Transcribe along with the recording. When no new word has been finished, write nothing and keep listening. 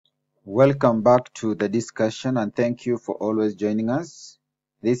Welcome back to the discussion and thank you for always joining us.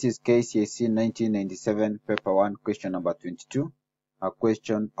 This is KCSE 1997 paper 1 question number 22, a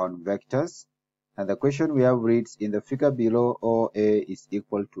question on vectors. And the question we have reads, in the figure below, OA is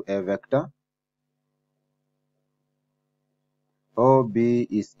equal to A vector, OB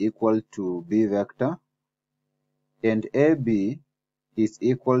is equal to B vector, and AB is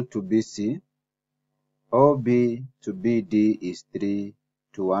equal to BC. OB to BD is 3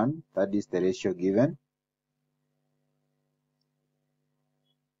 to 1, that is the ratio given.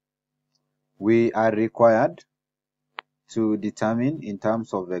 We are required to determine in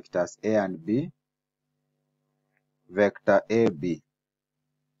terms of vectors A and B, vector AB.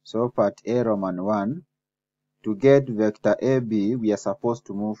 So part A, Roman 1, to get vector AB, we are supposed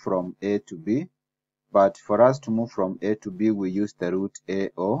to move from A to B, but for us to move from A to B, we use the route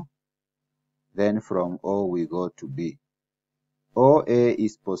AO, then from O we go to B. OA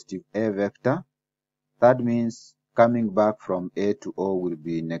is positive A vector, that means coming back from A to O will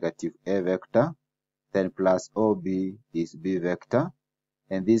be negative A vector, then plus OB is B vector,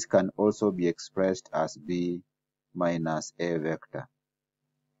 and this can also be expressed as B minus A vector.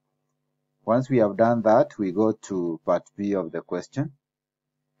 Once we have done that, we go to part B of the question,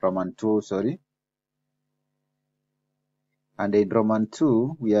 Roman 2, sorry. And in Roman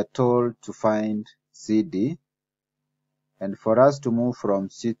 2, we are told to find CD. And for us to move from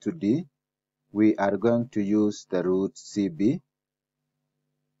C to D, we are going to use the route CB.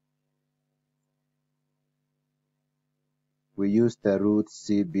 We use the route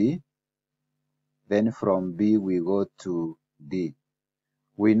CB. Then from B, we go to D.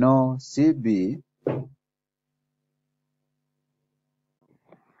 We know CB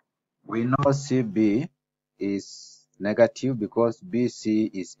is negative because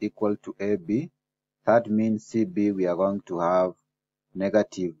BC is equal to AB. That means CB we are going to have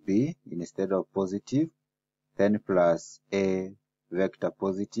negative B instead of positive, then plus A vector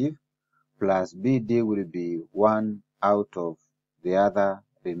positive, plus BD will be 1 out of the other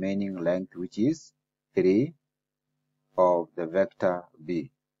remaining length, which is 3 of the vector B.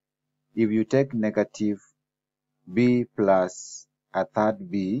 If you take negative B plus a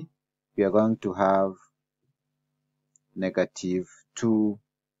third B, we are going to have negative 2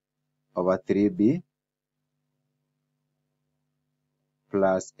 over 3B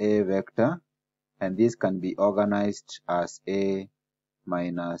plus A vector, and this can be organized as A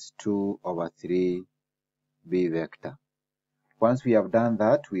minus 2 over 3B vector. Once we have done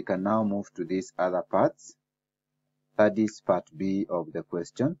that, we can now move to these other parts. That is part B of the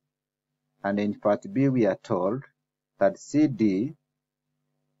question. And in part B, we are told that CD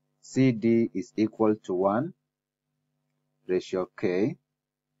is equal to 1 ratio K,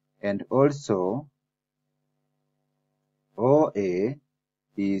 and also OA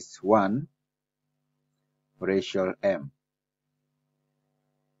is 1 ratio M.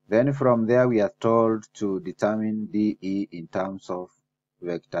 Then from there, we are told to determine DE in terms of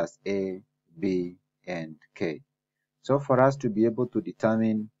vectors A, B, and K. So for us to be able to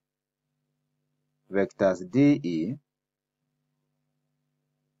determine vectors DE,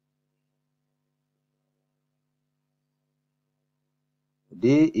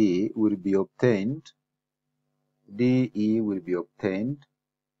 DE will be obtained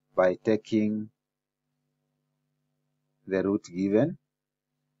by taking the root given,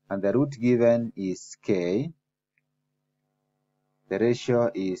 and the root given is K. The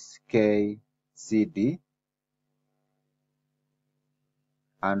ratio is KCD,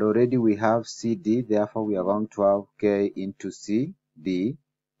 and already we have CD, therefore we are going to have K into CD,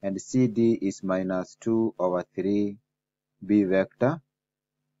 and CD is minus 2 over 3 B vector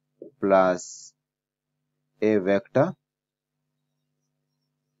plus A vector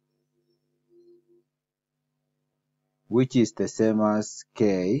which is the same as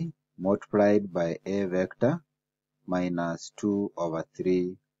K multiplied by A vector minus 2 over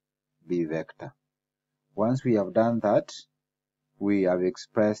 3 B vector. Once we have done that, we have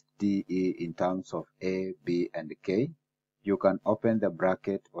expressed DE in terms of A, B, and K. You can open the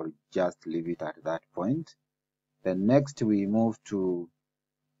bracket or just leave it at that point. Then next we move to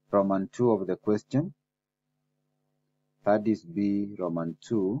Roman 2 of the question. That is B Roman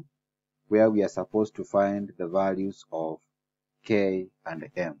 2, where we are supposed to find the values of K and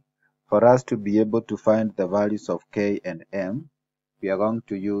M. For us to be able to find the values of K and M, we are going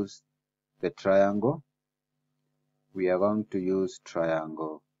to use the triangle. We are going to use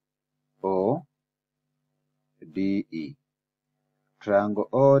triangle ODE. Triangle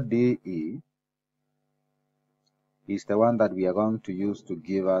ODE is the one that we are going to use to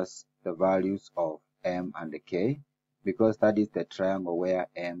give us the values of M and K. because that is the triangle where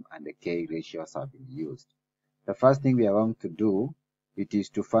m and the k ratios have been used. The first thing we are going to do, it is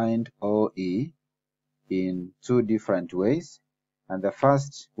to find OE in two different ways. And the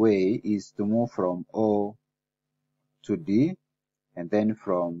first way is to move from O to D, and then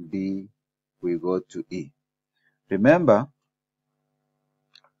from D we go to E. Remember,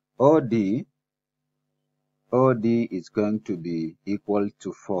 OD is going to be equal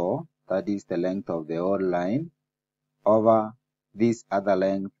to 4, that is the length of the whole line, over this other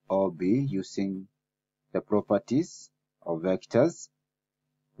length OB using the properties of vectors,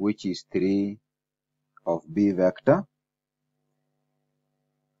 which is 3 of B vector,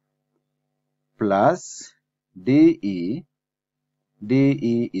 plus DE.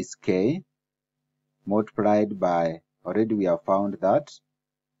 DE is K multiplied by, already we have found that,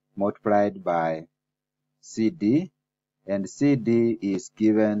 multiplied by CD, and CD is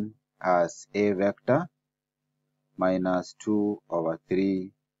given as A vector minus 2 over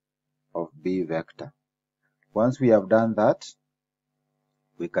 3 of B vector. Once we have done that,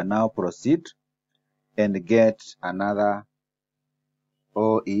 we can now proceed and get another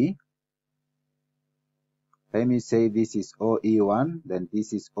OE. Let me say this is OE1, then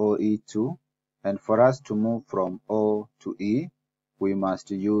this is OE2. And for us to move from O to E, we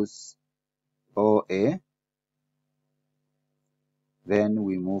must use OA. Then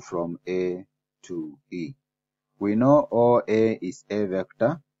we move from A to E. We know OA is A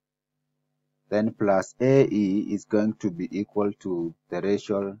vector. Then plus AE is going to be equal to the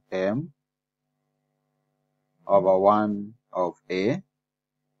ratio M over 1 of A,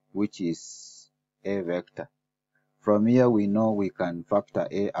 which is A vector. From here we know we can factor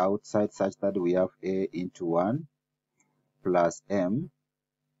A outside such that we have A into 1 plus M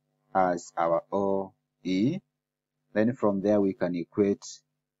as our OE. Then from there we can equate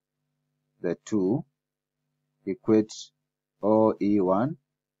the two, equate OE1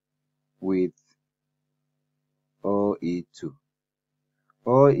 with OE2.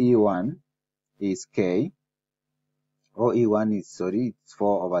 OE1 is K. OE1 is, it's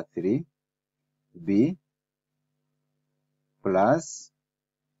 4 over 3 B, plus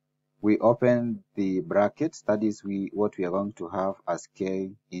we open the brackets, that is what we are going to have as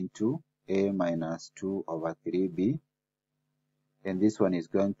K into A minus 2 over 3B, and this one is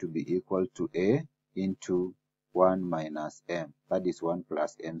going to be equal to A into 1 minus M, that is 1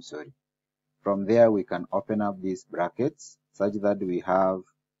 plus M, From there we can open up these brackets such that we have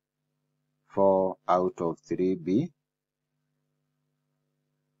 4 out of 3B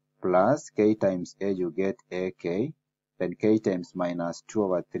plus K times A, you get AK, then K times minus 2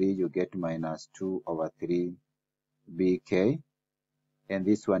 over 3, you get minus 2 over 3 BK, and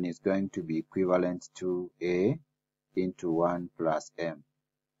this one is going to be equivalent to A into 1 plus M.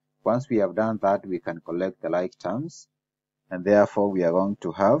 Once we have done that, we can collect the like terms, and therefore we are going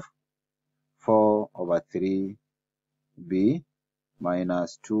to have 4 over 3 B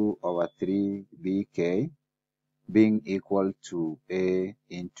minus 2 over 3 BK being equal to A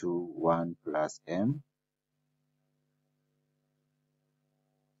into 1 plus M.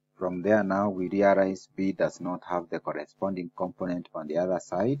 From there now we realize B does not have the corresponding component on the other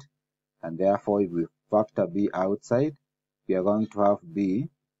side, and therefore if we factor B outside, we are going to have B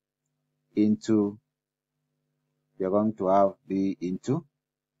into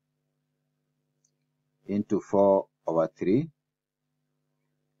 4 over 3.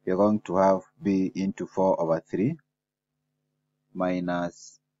 You're going to have B into 4 over 3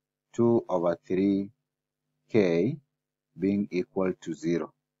 minus 2 over 3K being equal to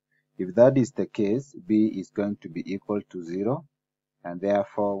 0. If that is the case, B is going to be equal to 0, and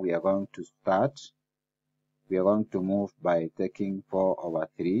therefore we are going to move by taking 4 over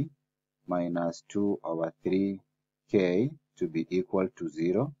 3 minus 2 over 3K to be equal to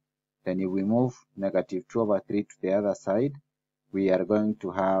 0. Then if we move negative 2 over 3 to the other side, we are going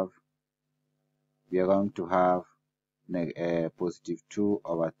to have positive 2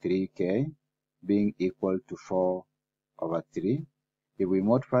 over 3K being equal to 4 over 3. If we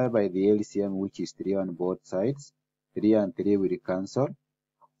multiply by the LCM, which is 3 on both sides, 3 and 3 will cancel,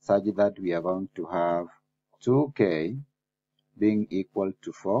 such that we are going to have 2K being equal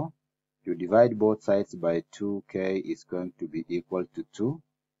to 4. You divide both sides by 2K is going to be equal to 2.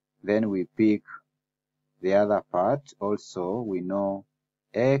 Then we pick the other part. Also, we know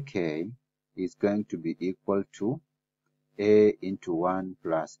AK is going to be equal to A into 1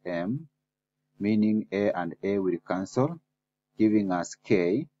 plus M, meaning A and A will cancel, giving us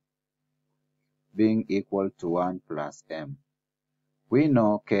K being equal to 1 plus M. We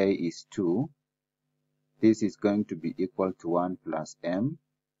know K is 2. This is going to be equal to 1 plus M,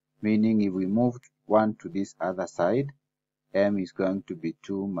 meaning if we move 1 to this other side, m is going to be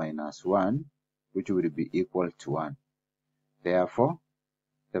 2 minus 1, which will be equal to 1. Therefore,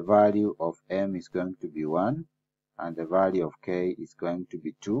 the value of m is going to be 1, and the value of k is going to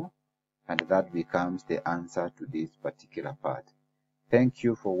be 2, and that becomes the answer to this particular part. Thank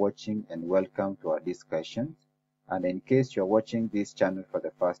you for watching and welcome to our discussions. And in case you're watching this channel for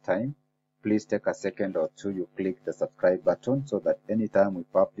the first time, please take a second or two, you click the subscribe button so that anytime we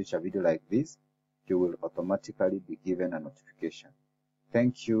publish a video like this, you will automatically be given a notification.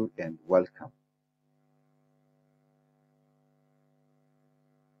 Thank you and welcome.